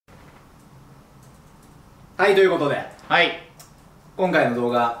はい、ということで、はい、今回の動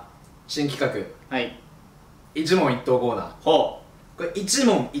画、新企画、はい、一問一答コーナー。ほこれ一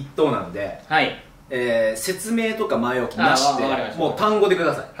問一答なんで、う、はい、説明とか前置きなしで、もう単語でく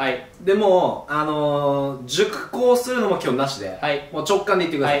ださい。はい、でもう、熟考するのも今日なしで、はい、もう直感で言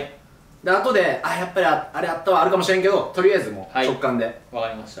ってください。はい、で、後で、あ、やっぱりあれあったわ、あるかもしれんけど、とりあえずもう直感で。わか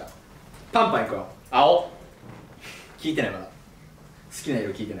りました。パンパンいくよ。青。聞いてないまだ。好きな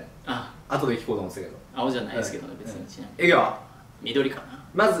色聞いてない。あ、後で聞こうと思ってたけど。青じゃないですけどね、別に。ちなみに。いくよ。緑かな。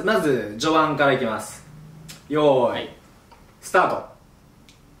まず序盤からいきます。よーい、スタート。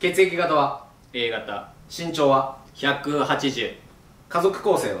血液型は？ A 型。身長は？ 180。家族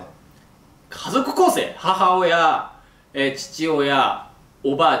構成は？家族構成、母親、父親、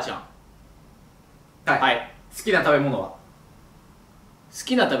おばあちゃん。はい、はい。好きな食べ物は？好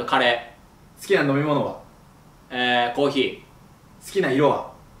きなカレ好きな飲み物は？ー、コーヒー。好きな色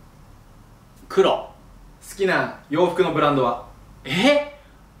は？黒。好きな洋服のブランドは？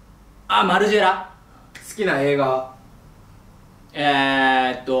マルジェラ。好きな映画は？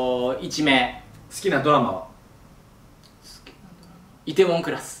一名。好きなドラマは？イテウォン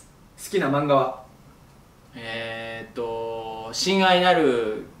クラス。好きな漫画は？親愛な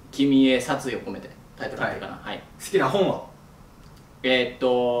る君へ殺意を込めて、タイトルあったかな。はい。好きな本は？タイ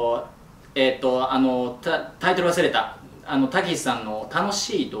トル忘れた。たけしさんの楽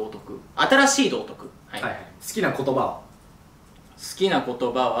しい道徳、新しい道徳。はい。好きな言葉は？好きな言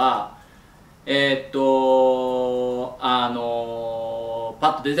葉は、パ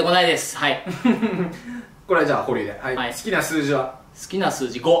ッと出てこないです。はい。これじゃあ保留で。はい。好きな数字は？好きな数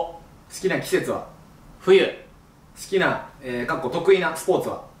字5。好きな季節は？冬。好きな、得意なスポーツ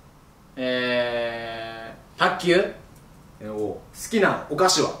は？卓球。好きなお菓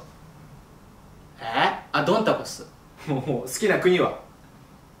子は？ドンタコス。好きな国は？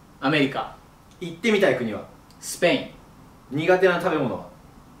アメリカ。行ってみたい国は？スペイン。苦手な食べ物は？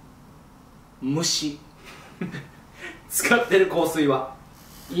虫。使ってる香水は？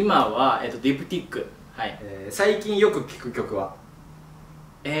今は、ディプティック。はい。最近よく聴く曲は？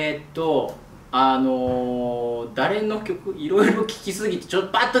誰の曲いろいろ聴きすぎてちょっ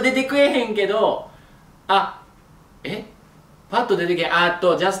とパッと出てくれへんけど、パッと出てけへん。ジ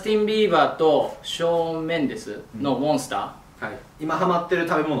ャスティン・ビーバーとショーン・メンデスのモンスター。はい。今ハマってる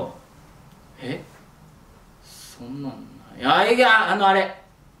食べ物？そんなんない。あれ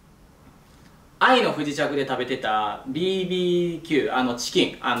愛の不時着で食べてた BBQ、チ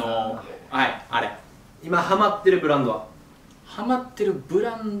キン、はい、あれ。今ハマってるブランドは？ハマってるブ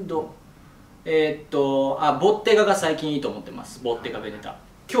ランド、ボッテガが最近いいと思ってます。ボッテガベネタ。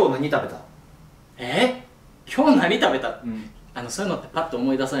今日何食べた？今日何食べた？そういうのってパッと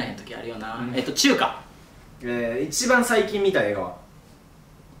思い出されへん時あるよな。中華。一番最近見た映画は？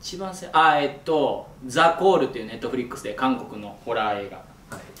ザ・コールっていうネットフリックスで韓国のホラー映画。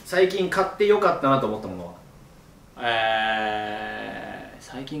最近買ってよかったなと思ったものは？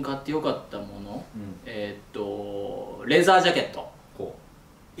最近買ってよかったもの、レザージャケット。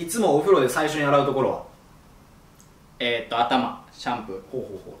いつもお風呂で最初に洗うところは？頭、シャンプー。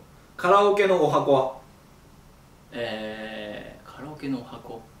カラオケのお箱は？カラオケのお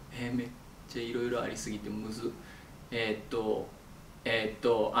箱、めっちゃいろいろありすぎてむず。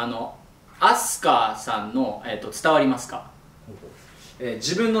アスカさんの、伝わりますか？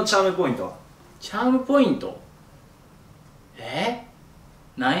自分のチャームポイントは？チャームポイント、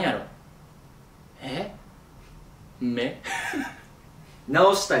なんやろ。目。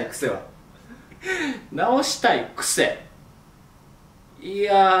直したい癖は？直したい癖、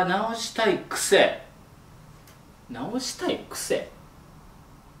直したい癖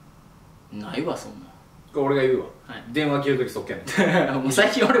ないわ、そんな。これ俺が言うわ。電話切るときそっけん。もう最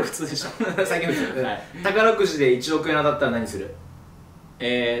近俺普通でしょ。最近普通。宝くじで1億円当たったら何する？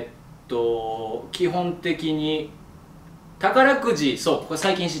基本的に宝くじ、これ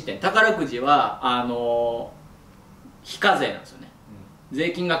最近知ってん。宝くじは非課税なんですよね。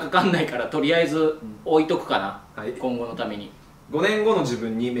税金がかかんないから、とりあえず置いとくかな、今後のために。5年後の自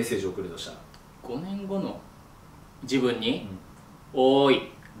分にメッセージを送るとしたら？5年後の自分に、おー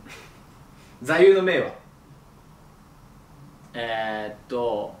い。座右の銘は？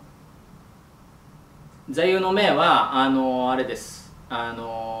座右の銘はあれです。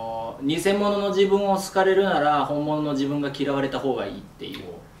偽物の自分を好かれるなら本物の自分が嫌われた方がいいっていう。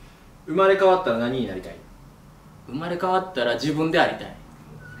生まれ変わったら何になりたい？生まれ変わったら自分でありたい。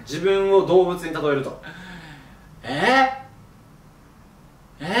自分を動物に例えると？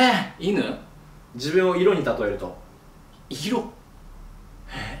犬？自分を色に例えると？色？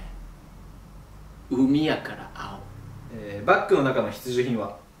海やから青。バッグの中の必需品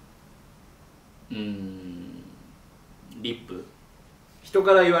は？リップ。人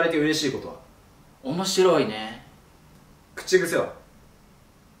から言われて嬉しいことは？面白いね。口癖は？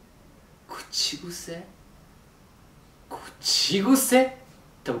口癖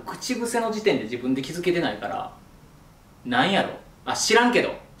多分口癖の時点で自分で気づけてないから、なんやろ。あ、知らんけ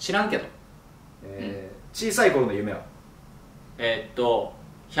ど。小さい頃の夢は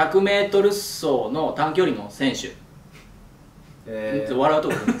？100m 走の短距離の選手。笑うと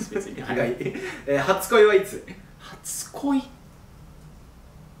ころです、別に。はい、初恋はいつ？初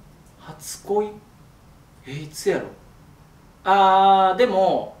恋いつやろ。で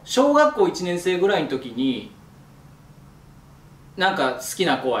も小学校1年生ぐらいの時になんか好き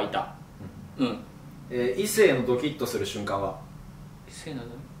な子はいた。異性のドキッとする瞬間は？異性の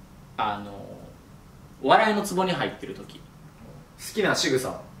笑いのツボに入ってる時。好きな仕草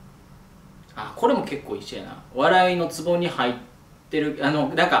は？これも結構一緒やな。笑いのツボに入ってる、な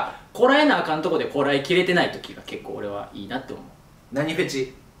んかこらえなあかんとこでこらえきれてない時が結構俺はいいなって思う。何フェ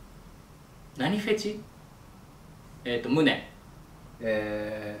チ？胸。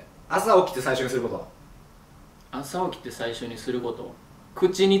朝起きて最初にすることは？朝起きて最初にすること、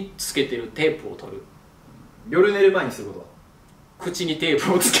口につけてるテープを取る。夜寝る前にすることは？口にテー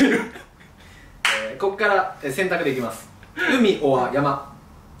プをつける。ここから選択できます。海おは山？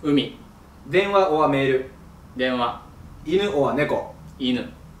海。電話おはメール？電話。犬おは猫？犬。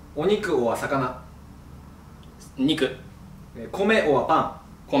お肉おは魚？肉。米おはパ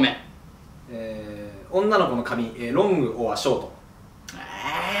ン？米。女の子の髪、ロングおはショート？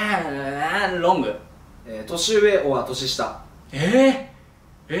ロング。年上おは年下？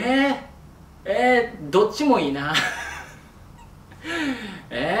どっちもいいな。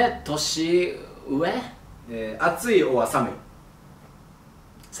年上？暑いおは寒い？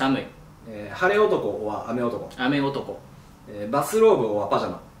寒い。晴れ男おは雨男？雨男。バスローブおはパジャ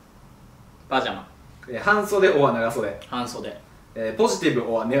マ？パジャマ。半袖おは長袖？半袖。ポジティブ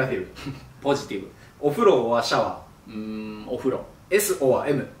おはネガティブ？ポジティブ。お風呂おはシャワー？お風呂。 S おは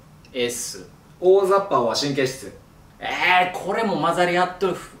M？ S。大雑把おは神経質？これも混ざり合っと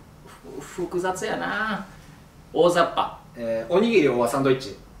る。複雑やな。大雑把。おにぎりおはサンドイッ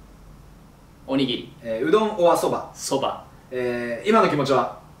チ？おにぎり。うどんおはそば？そば。今の気持ち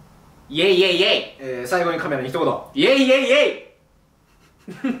は？イエイイエイイエイ。最後にカメラに一言。イエイイエイイエイ。